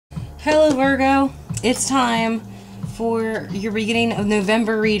Hello Virgo, it's time for your beginning of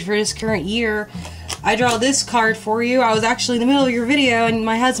November read for this current year. I draw this card for you. I was actually in the middle of your video and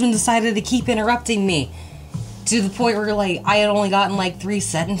my husband decided to keep interrupting me to the point where like I had only gotten like 3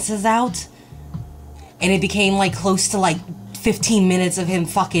 sentences out and it became like close to like 15 minutes of him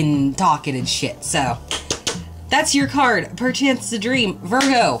fucking talking and shit. So that's your card, Perchance to Dream.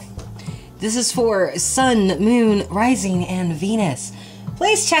 Virgo, this is for Sun, Moon, Rising, and Venus.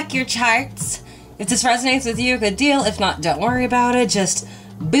 Please check your charts. If this resonates with you, good deal. If not, don't worry about it. Just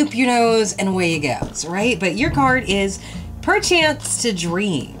boop your nose and away you go, right? But your card is Perchance to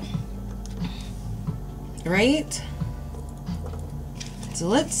Dream, right? So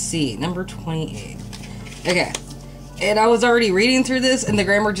let's see, number 28. Okay, and I was already reading through this and the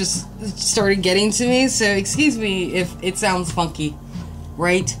grammar just started getting to me, so excuse me if it sounds funky,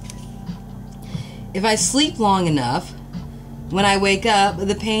 right? If I sleep long enough, when I wake up,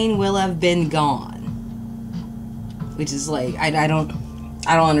 the pain will have been gone. Which is like, I don't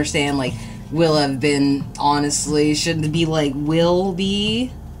understand, like, will have been, honestly. Shouldn't it be like, will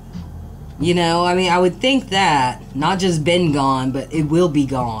be? You know, I mean, I would think that. Not just been gone, but it will be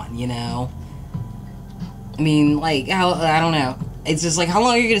gone, you know? I mean, like, I don't know. It's just like, how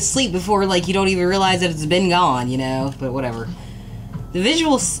long are you gonna sleep before, like, you don't even realize that it's been gone, you know? But whatever. The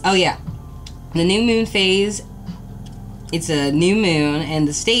visuals, oh yeah. The new moon phase. It's a new moon, and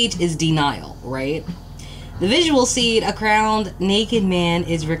the stage is denial, right? The visual seed, a crowned, naked man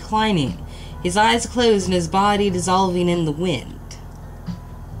is reclining, his eyes closed and his body dissolving in the wind.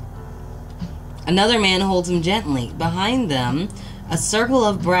 Another man holds him gently. Behind them, a circle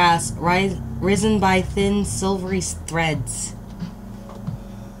of brass risen by thin, silvery threads.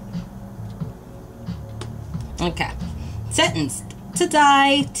 Okay. Sentenced. To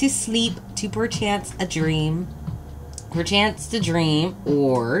die, to sleep, to perchance a dream. Perchance to dream,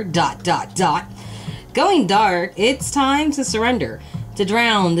 or ... Going dark, it's time to surrender, to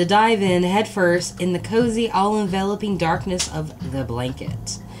drown, to dive in headfirst in the cozy, all-enveloping darkness of the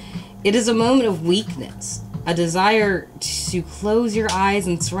blanket. It is a moment of weakness, a desire to close your eyes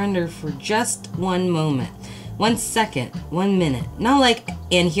and surrender for just one moment, 1 second, 1 minute. Not like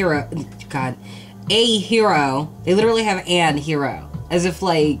an hero, God, a hero. They literally have an hero, as if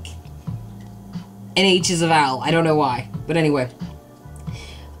like an H is a vowel. I don't know why. But anyway.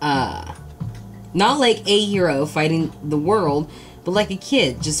 Not like a hero fighting the world, but like a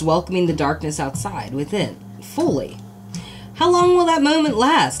kid just welcoming the darkness outside, within, fully. How long will that moment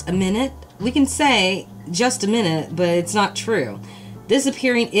last? A minute? We can say just a minute, but it's not true.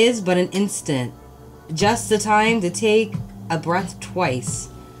 Disappearing is but an instant. Just the time to take a breath twice.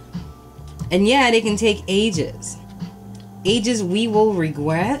 And yet it can take ages. Ages we will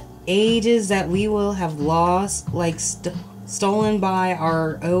regret. Ages that we will have lost, like stolen by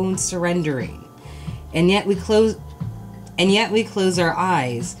our own surrendering. And yet we close our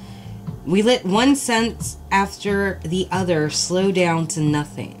eyes. We let one sense after the other slow down to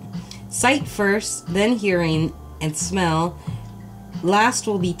nothing. Sight first, then hearing and smell. Last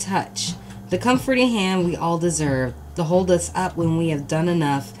will be touch. The comforting hand we all deserve to hold us up when we have done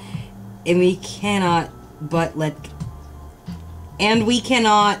enough, and we cannot but let. And we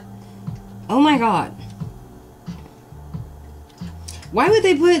cannot. Oh my God. Why would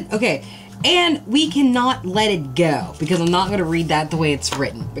they put... Okay. And we cannot let it go. Because I'm not going to read that the way it's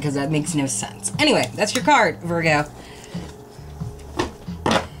written. Because that makes no sense. Anyway, that's your card, Virgo.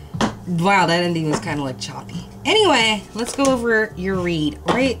 Wow, that ending was kind of like choppy. Anyway, let's go over your read.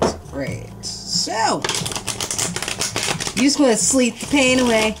 Right. So, you just want to sleep the pain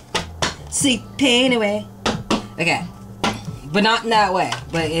away. Sleep the pain away. Okay. But not in that way.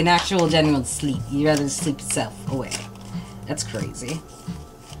 But in actual genuine sleep. You'd rather sleep yourself away. That's crazy.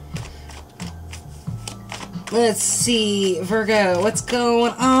 Let's see, Virgo, what's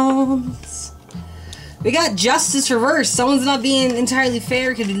going on? We got Justice reversed. Someone's not being entirely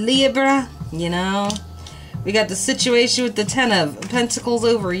fair. Could be Libra, you know. We got the situation with the Ten of Pentacles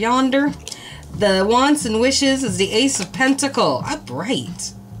over yonder. The wants and wishes is the Ace of Pentacle.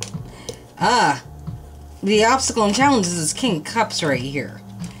 Upright. The obstacle and challenges is King of Cups right here.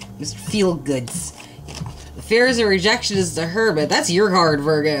 Mr. Feel-Goods. The fears or rejection is the Hermit. That's your card,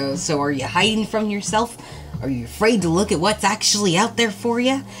 Virgo. So are you hiding from yourself? Are you afraid to look at what's actually out there for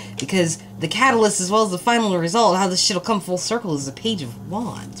you? Because the catalyst as well as the final result, how this shit will come full circle, is the Page of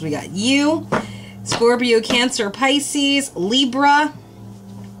Wands. We got you, Scorpio, Cancer, Pisces, Libra,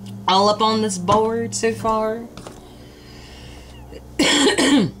 all up on this board so far.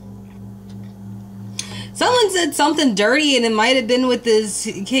 Someone said something dirty, and it might have been with this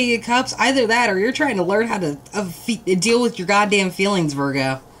King of Cups. Either that, or you're trying to learn how to deal with your goddamn feelings,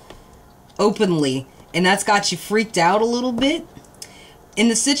 Virgo. openly, and that's got you freaked out a little bit. In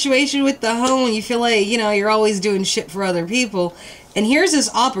the situation with the home, you feel like, you know, you're always doing shit for other people. And here's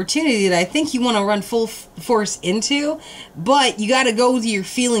this opportunity that I think you want to run full force into, but you got to go with your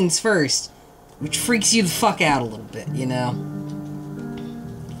feelings first, which freaks you the fuck out a little bit, you know?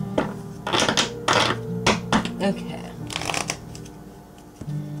 Okay.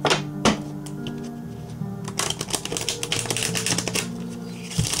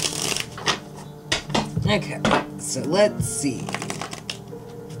 Okay, so let's see.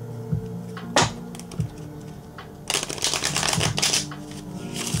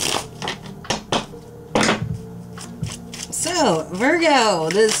 So, Virgo,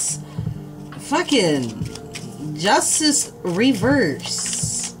 this fucking Justice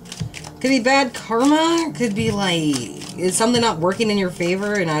reverse. Could be bad karma, could be like, is something not working in your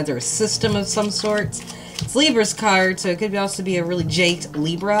favor in either a system of some sorts. It's Libra's card, so it could also be a really jaked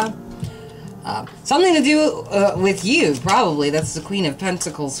Libra. Something to do with you, probably. That's the Queen of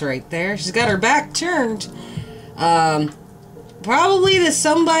Pentacles right there. She's got her back turned. Probably to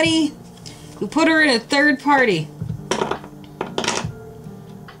somebody who put her in a third party.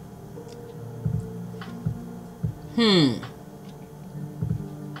 Look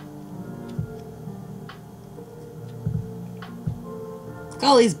at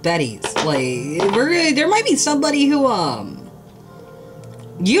all these Bettys. Like, there might be somebody who,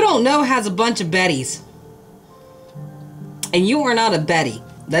 you don't know has a bunch of Bettys. And you are not a Betty.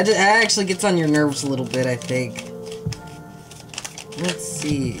 That actually gets on your nerves a little bit, I think. Let's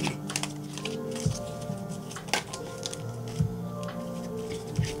see.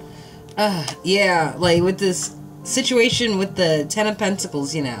 Yeah, like with this situation with the Ten of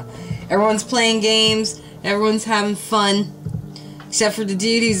Pentacles, you know. Everyone's playing games. Everyone's having fun. Except for the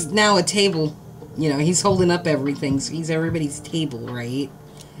dude who's now a table. You know, he's holding up everything. So he's everybody's table, right?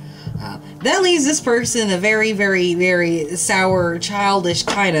 That leaves this person a very, very, very sour, childish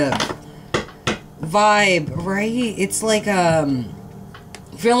kind of vibe, right? It's like,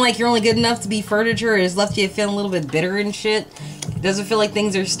 feeling like you're only good enough to be furniture has left you feeling a little bit bitter and shit. It doesn't feel like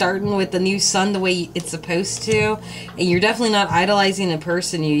things are starting with the new sun the way it's supposed to. And you're definitely not idolizing the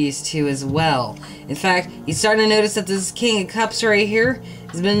person you used to as well. In fact, you're starting to notice that this King of Cups right here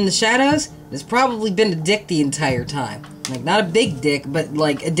has been in the shadows. Has probably been a dick the entire time. Like, not a big dick, but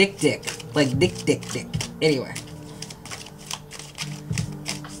like a dick. Like, dick. Anyway.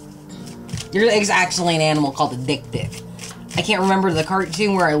 There's actually an animal called a dick. I can't remember the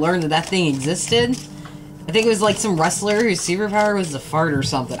cartoon where I learned that thing existed. I think it was like some wrestler whose superpower was to fart or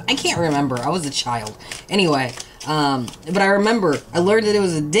something. I can't remember. I was a child. Anyway, but I remember I learned that it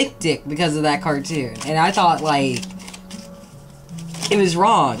was a dick because of that cartoon. And I thought, like, it was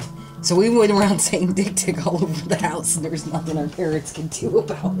wrong. So we went around saying dick all over the house, and there's nothing our parents could do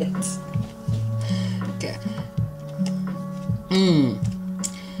about it. Okay.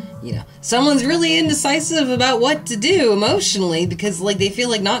 You know, someone's really indecisive about what to do emotionally because, like, they feel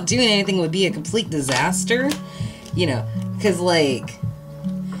like not doing anything would be a complete disaster. You know, because, like,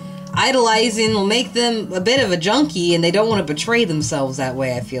 idolizing will make them a bit of a junkie and they don't want to betray themselves that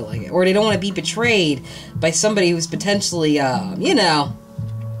way, I feel like. Or they don't want to be betrayed by somebody who's potentially, you know,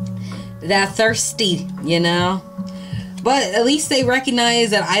 that thirsty, you know? But at least they recognize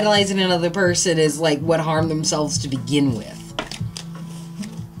that idolizing another person is, like, what harmed themselves to begin with.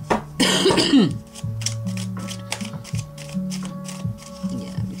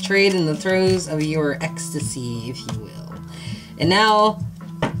 Yeah, betrayed in the throes of your ecstasy, if you will. And now,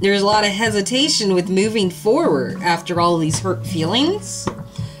 there's a lot of hesitation with moving forward after all these hurt feelings.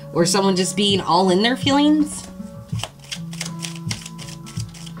 Or someone just being all in their feelings.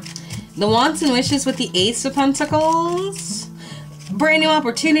 The wants and wishes with the Ace of Pentacles. Brand new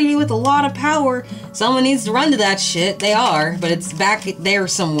opportunity with a lot of power. Someone needs to run to that shit. They are, but it's back there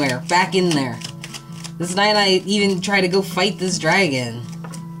somewhere. Back in there. This night I even try to go fight this dragon.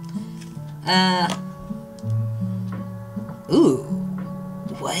 Ooh.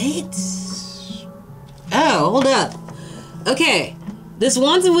 What? Oh, hold up. Okay. This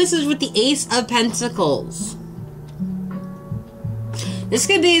wants and wishes with the Ace of Pentacles. This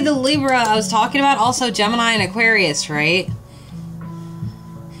could be the Libra I was talking about, also Gemini and Aquarius, right?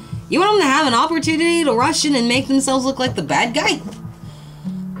 You want them to have an opportunity to rush in and make themselves look like the bad guy?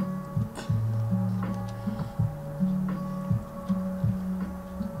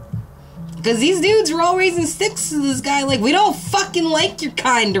 Because these dudes are all raising sticks to this guy like, we don't fucking like your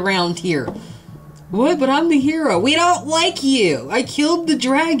kind around here. What? But I'm the hero. We don't like you. I killed the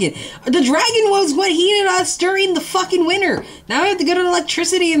dragon. The dragon was what heated us during the fucking winter. Now I have to go to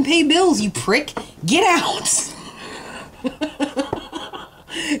electricity and pay bills, you prick. Get out.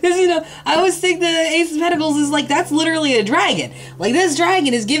 Because, you know, I always think the Ace of Pentacles is like, that's literally a dragon. Like, this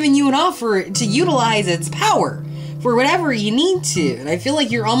dragon is giving you an offer to utilize its power for whatever you need to. And I feel like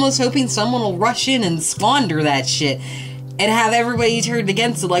you're almost hoping someone will rush in and squander that shit and have everybody turned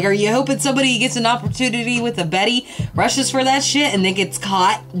against it. Like, are you hoping somebody gets an opportunity with a Betty, rushes for that shit, and then gets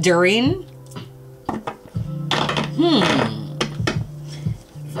caught during?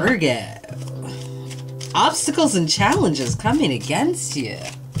 Virgo. Obstacles and challenges coming against you.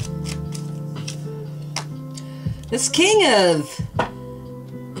 This King of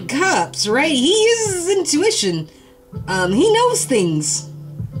Cups, right? He uses his intuition. He knows things.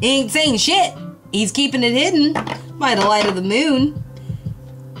 He ain't saying shit. He's keeping it hidden by the light of the moon.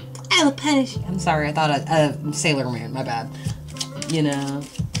 I will punish you. I'm sorry, I thought Sailor Moon, my bad. You know.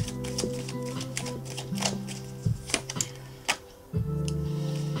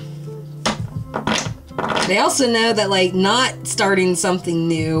 They also know that, like, not starting something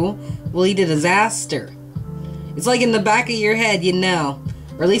new will lead to disaster. It's like in the back of your head, you know.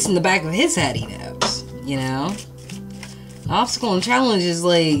 Or at least in the back of his head, he knows. You know? Obstacle and challenge is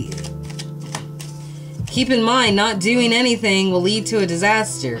like, keep in mind, not doing anything will lead to a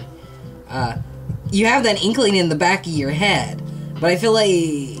disaster. You have that inkling in the back of your head. But I feel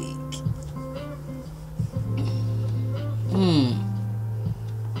like...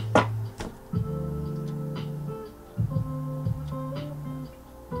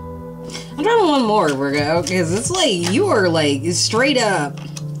 I'm trying one more, Virgo, because it's like, you are like, straight up.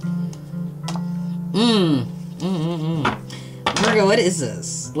 Virgo, what is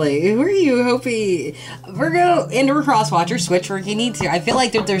this? Like, who are you hoping? Virgo, and or crosswatcher, switch where you need to. I feel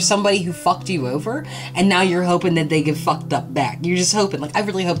like that there's somebody who fucked you over, and now you're hoping that they get fucked up back. You're just hoping, like, I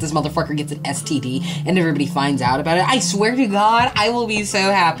really hope this motherfucker gets an STD, and everybody finds out about it. I swear to God, I will be so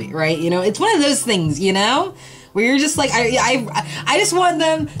happy, right? You know, it's one of those things, you know? Where you're just like, I just want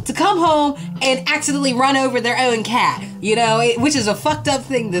them to come home and accidentally run over their own cat, you know, which is a fucked up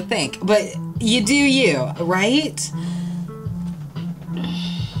thing to think, but you do you, right?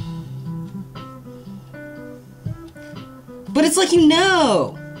 But it's like, you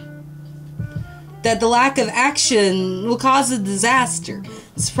know that the lack of action will cause a disaster.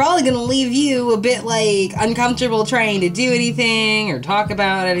 It's probably going to leave you a bit, like, uncomfortable trying to do anything or talk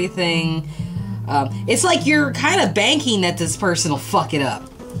about anything. It's like you're kind of banking that this person will fuck it up.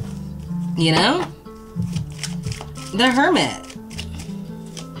 You know? The Hermit.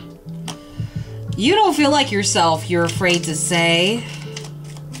 You don't feel like yourself, you're afraid to say.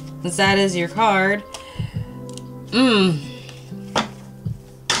 Since that is your card. To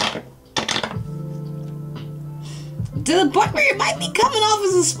the point where you might be coming off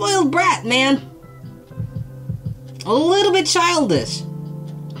as a spoiled brat, man. A little bit childish.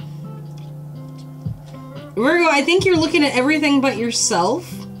 Virgo, I think you're looking at everything but yourself.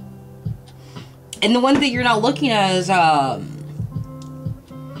 And the one thing you're not looking at is,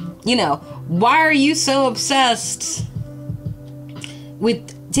 you know, why are you so obsessed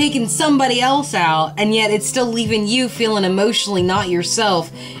with taking somebody else out, and yet it's still leaving you feeling emotionally not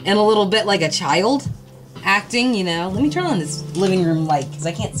yourself and a little bit like a child acting, you know? Let me turn on this living room light, because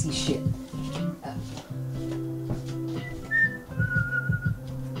I can't see shit.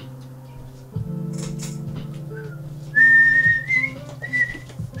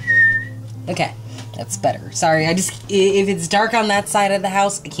 Okay, that's better. Sorry, if it's dark on that side of the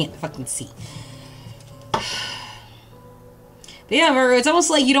house, I can't fucking see. But yeah, Virgo, it's almost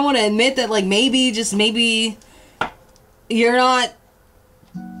like you don't want to admit that, like, maybe, just maybe, you're not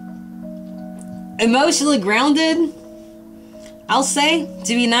emotionally grounded, I'll say,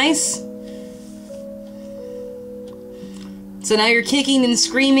 to be nice. So now you're kicking and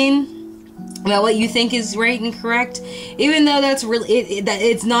screaming about what you think is right and correct, even though that's really, that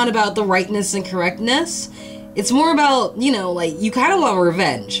it's not about the rightness and correctness. It's more about, you know, like, you kind of want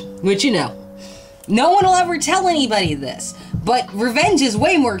revenge, which, you know, no one will ever tell anybody this, but revenge is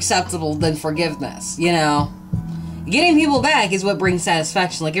way more acceptable than forgiveness, you know? Getting people back is what brings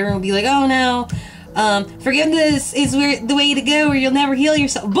satisfaction. Like, everyone will be like, oh no, forgiveness is the way to go, or you'll never heal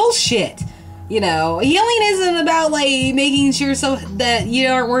yourself. Bullshit! You know, healing isn't about, like, making sure that you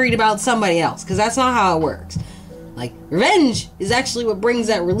aren't worried about somebody else, because that's not how it works. Like, revenge is actually what brings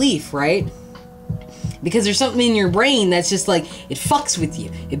that relief, right? Because there's something in your brain that's just like, it fucks with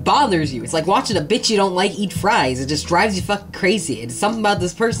you. It bothers you. It's like watching a bitch you don't like eat fries. It just drives you fucking crazy. It's something about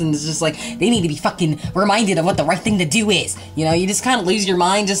this person that's just like, they need to be fucking reminded of what the right thing to do is. You know, you just kind of lose your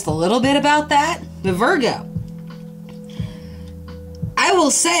mind just a little bit about that. But Virgo, I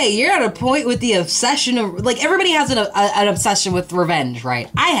will say, you're at a point with the obsession of, like, everybody has an obsession with revenge, right?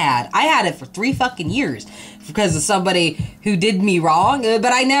 I had it for 3 fucking years. because of somebody who did me wrong,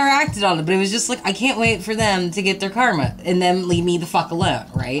 but I never acted on it. But it was just like, I can't wait for them to get their karma and then leave me the fuck alone,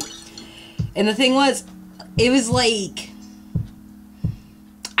 right? And the thing was, it was like,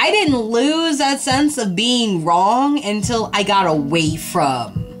 I didn't lose that sense of being wrong until I got away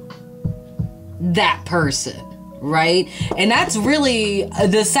from that person, right? And that's really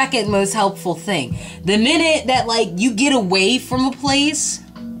the second most helpful thing. The minute that, like, you get away from a place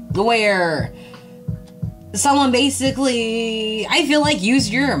where someone basically, I feel like,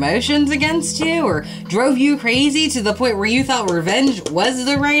 used your emotions against you or drove you crazy to the point where you thought revenge was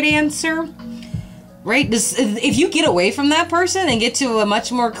the right answer, right? If you get away from that person and get to a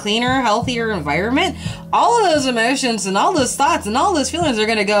much more cleaner, healthier environment, all of those emotions and all those thoughts and all those feelings are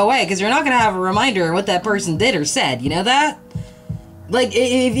going to go away because you're not going to have a reminder of what that person did or said. You know that? Like,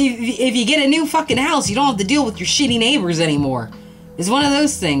 if you get a new fucking house, you don't have to deal with your shitty neighbors anymore. It's one of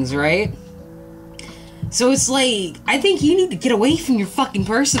those things, right? So it's like, I think you need to get away from your fucking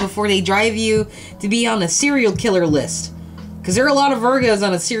person before they drive you to be on a serial killer list. Because there are a lot of Virgos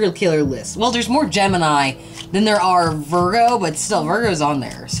on a serial killer list. Well, there's more Gemini than there are Virgo, but still, Virgo's on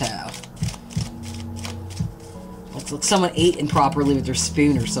there, so. Let's look, someone ate improperly with their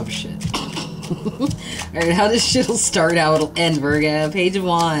spoon or some shit. Alright, how this shit'll start, how it'll end, Virgo. Page of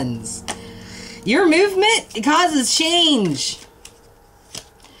Wands. Your movement, it causes change.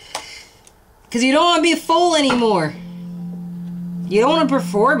 Because you don't want to be a fool anymore. You don't want to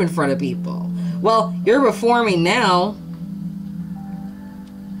perform in front of people. Well, you're performing now.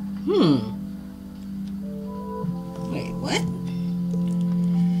 Wait, what?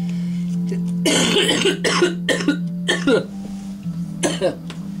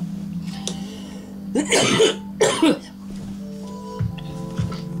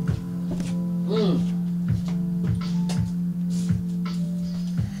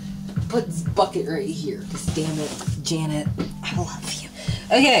 Put this bucket right here, because damn it, Janet, I love you.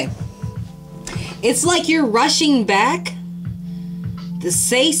 Okay. It's like you're rushing back to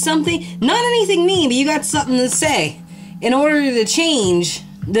say something. Not anything mean, but you got something to say. In order to change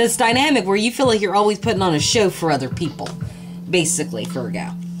this dynamic where you feel like you're always putting on a show for other people. Basically, Virgo.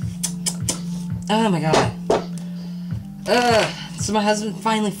 Oh my god. So my husband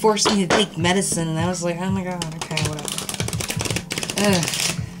finally forced me to take medicine, and I was like, oh my god, okay, whatever.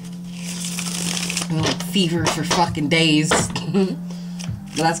 I'm like fever for fucking days. But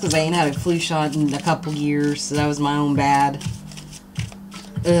that's because I ain't had a flu shot in a couple years, so that was my own bad.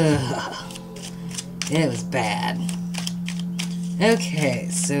 Ugh. It was bad. Okay,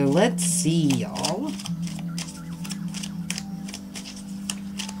 so let's see, y'all.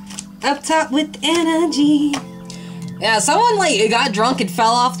 Up top with energy. Yeah, someone, like, got drunk and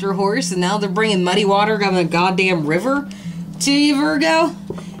fell off their horse, and now they're bringing muddy water down the goddamn river to you, Virgo.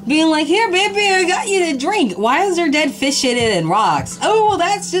 Being like, here, baby, I got you to drink. Why is there dead fish in it and rocks? Oh, well,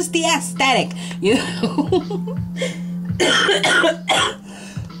 that's just the aesthetic, you know?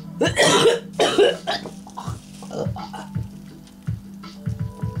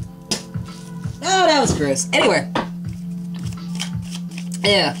 Oh, that was gross. Anyway.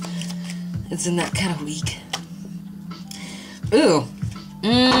 Yeah. It's in that kind of week. Ooh.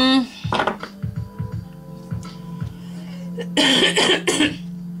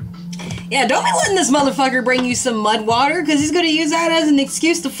 Yeah, don't be letting this motherfucker bring you some mud water, because he's going to use that as an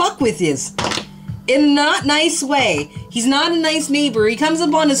excuse to fuck with you. In a not nice way. He's not a nice neighbor. He comes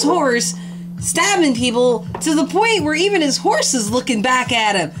up on his horse, stabbing people, to the point where even his horse is looking back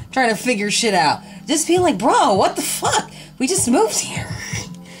at him, trying to figure shit out. Just being like, bro, what the fuck? We just moved here.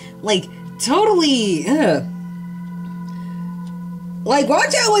 Like, totally, Like,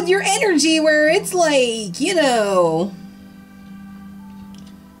 watch out with your energy where it's like, you know,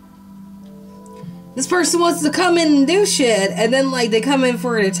 this person wants to come in and do shit, and then, like, they come in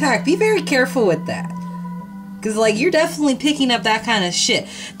for an attack. Be very careful with that. Because, like, you're definitely picking up that kind of shit.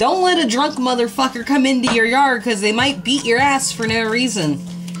 Don't let a drunk motherfucker come into your yard, because they might beat your ass for no reason.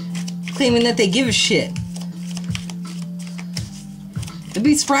 Claiming that they give a shit. I'd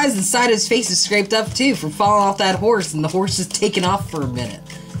be surprised the side of his face is scraped up, too, from falling off that horse, and the horse is taken off for a minute.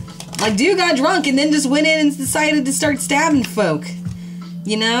 Like, dude got drunk, and then just went in and decided to start stabbing folk.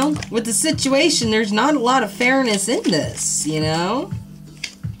 You know? With the situation, there's not a lot of fairness in this, you know?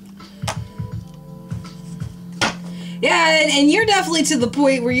 Yeah, and you're definitely to the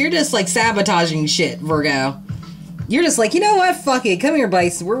point where you're just, like, sabotaging shit, Virgo. You're just like, you know what? Fuck it. Come here,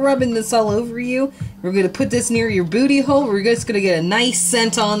 Bison. We're rubbing this all over you. We're going to put this near your booty hole. We're just going to get a nice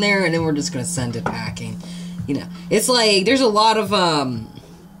scent on there, and then we're just going to send it packing. You know, it's like, there's a lot of,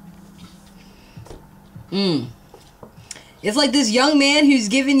 It's like this young man who's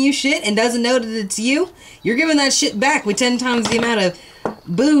giving you shit and doesn't know that it's you. You're giving that shit back with 10 times the amount of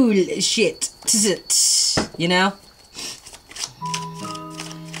bullshit. You know?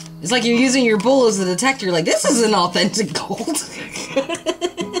 It's like you're using your bull as a detector. Like, this isn't authentic gold.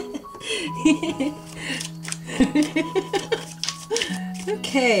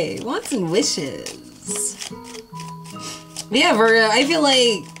 Okay, wants and wishes. Yeah, Virgo, I feel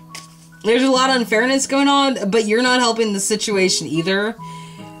like there's a lot of unfairness going on, but you're not helping the situation either.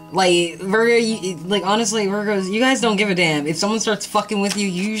 Like, Virgo, like, honestly, Virgos, you guys don't give a damn. If someone starts fucking with you,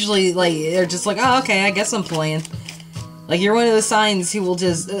 usually, like, they're just like, oh, okay, I guess I'm playing. Like, you're one of those signs who will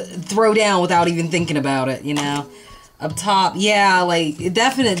just throw down without even thinking about it, you know? Up top, yeah, like,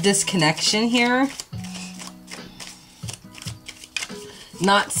 definite disconnection here.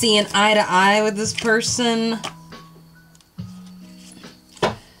 Not seeing eye to eye with this person.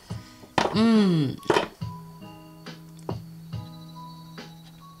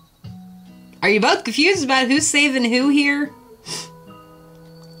 Are you both confused about who's saving who here?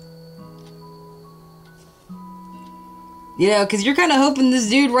 You know, because you're kind of hoping this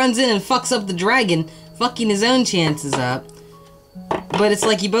dude runs in and fucks up the dragon, fucking his own chances up. But it's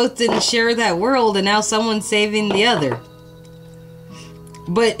like you both didn't share that world, and now someone's saving the other.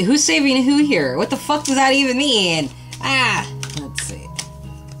 But who's saving who here? What the fuck does that even mean? Ah, let's see.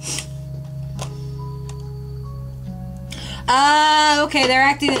 Okay, they're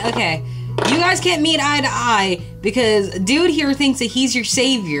acting, okay. You guys can't meet eye to eye because dude here thinks that he's your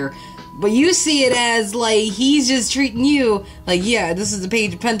savior, but you see it as like he's just treating you like, yeah, this is the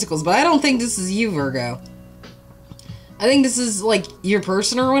Page of Pentacles, but I don't think this is you, Virgo. I think this is like your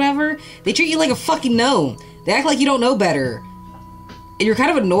person or whatever. They treat you like a fucking gnome. They act like you don't know better. And you're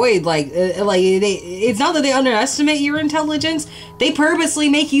kind of annoyed, it's not that they underestimate your intelligence, they purposely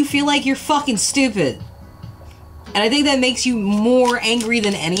make you feel like you're fucking stupid. And I think that makes you more angry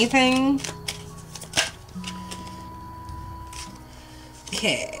than anything.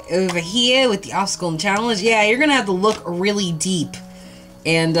 Okay, over here with the obstacle and challenge. Yeah, you're gonna have to look really deep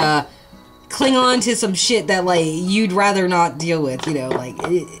and cling on to some shit that, like, you'd rather not deal with, you know, like,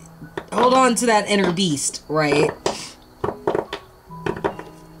 hold on to that inner beast, right?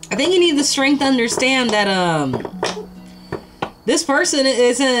 I think you need the strength to understand that, this person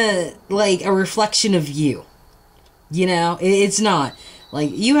isn't, like, a reflection of you. You know, it's not. Like,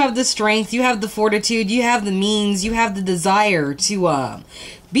 you have the strength, you have the fortitude, you have the means, you have the desire to,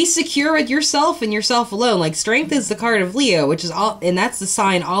 be secure with yourself and yourself alone. Like, strength is the card of Leo, which is all, and that's the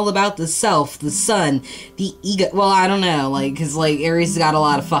sign all about the self, the sun, the ego. Well, I don't know, like, because, like, Aries has got a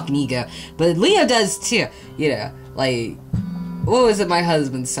lot of fucking ego. But Leo does, too. You know, like, what was it my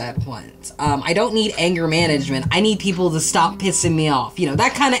husband said once? I don't need anger management. I need people to stop pissing me off. You know,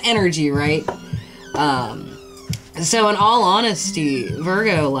 that kind of energy, right? So in all honesty,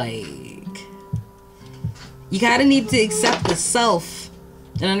 Virgo, like, you kind of need to accept the self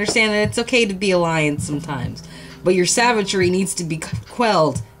and understand that it's okay to be a lion sometimes. But your savagery needs to be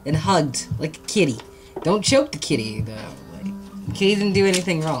quelled and hugged like a kitty. Don't choke the kitty, though. Like, the kitty didn't do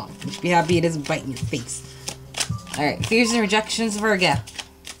anything wrong. You should be happy it doesn't bite in your face. Alright, fears and rejections, Virgo.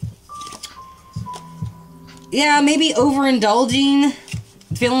 Yeah, maybe overindulging.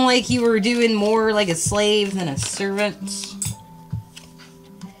 Feeling like you were doing more like a slave than a servant.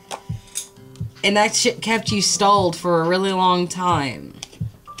 And that shit kept you stalled for a really long time.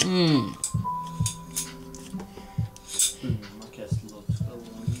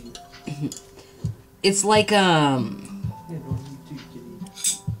 It's like,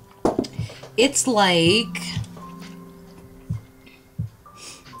 it's like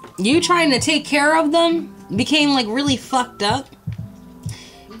you trying to take care of them became like really fucked up.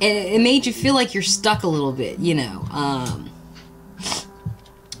 And it made you feel like you're stuck a little bit, you know.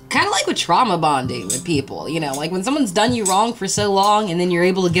 Kind of like with trauma bonding with people, you know. Like when someone's done you wrong for so long and then you're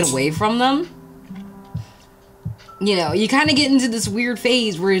able to get away from them. You know, you kind of get into this weird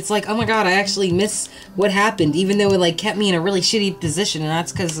phase where it's like, oh my god, I actually miss what happened. Even though it like kept me in a really shitty position. And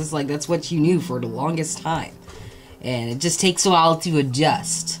that's because it's like, that's what you knew for the longest time. And it just takes a while to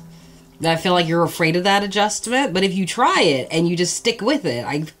adjust. I feel like you're afraid of that adjustment, but if you try it and you just stick with it,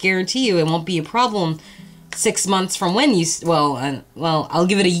 I guarantee you it won't be a problem 6 months from when you, well, I'll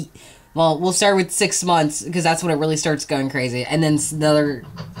give it we'll start with 6 months, because that's when it really starts going crazy, and then another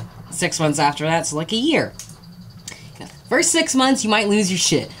 6 months after that, so like a year. First 6 months, you might lose your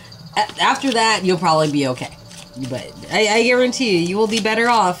shit. After that, you'll probably be okay. But I guarantee you will be better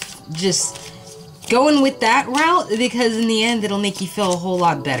off just going with that route, because in the end, it'll make you feel a whole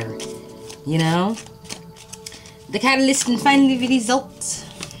lot better. You know? The catalyst and finally the result.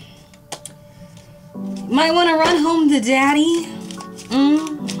 Might want to run home to daddy.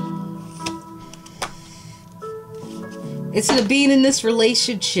 Instead of being in this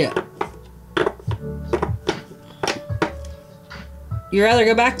relationship. You'd rather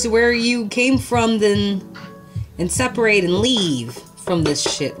go back to where you came from than and separate and leave from this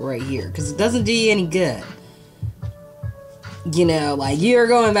shit right here. Because it doesn't do you any good. You know, like, you're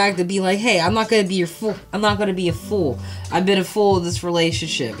going back to be like, hey, I'm not going to be your fool. I'm not going to be a fool. I've been a fool of this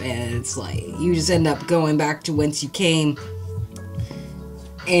relationship. And it's like, you just end up going back to whence you came.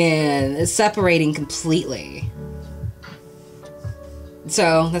 And separating completely.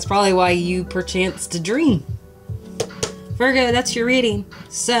 So, that's probably why you perchance to dream. Virgo, that's your reading.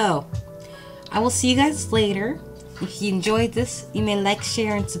 So, I will see you guys later. If you enjoyed this, you may like,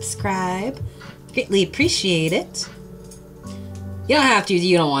 share, and subscribe. Greatly appreciate it. You don't have to,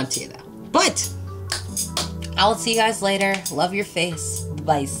 you don't want to, though. But, I will see you guys later. Love your face.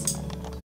 Bye.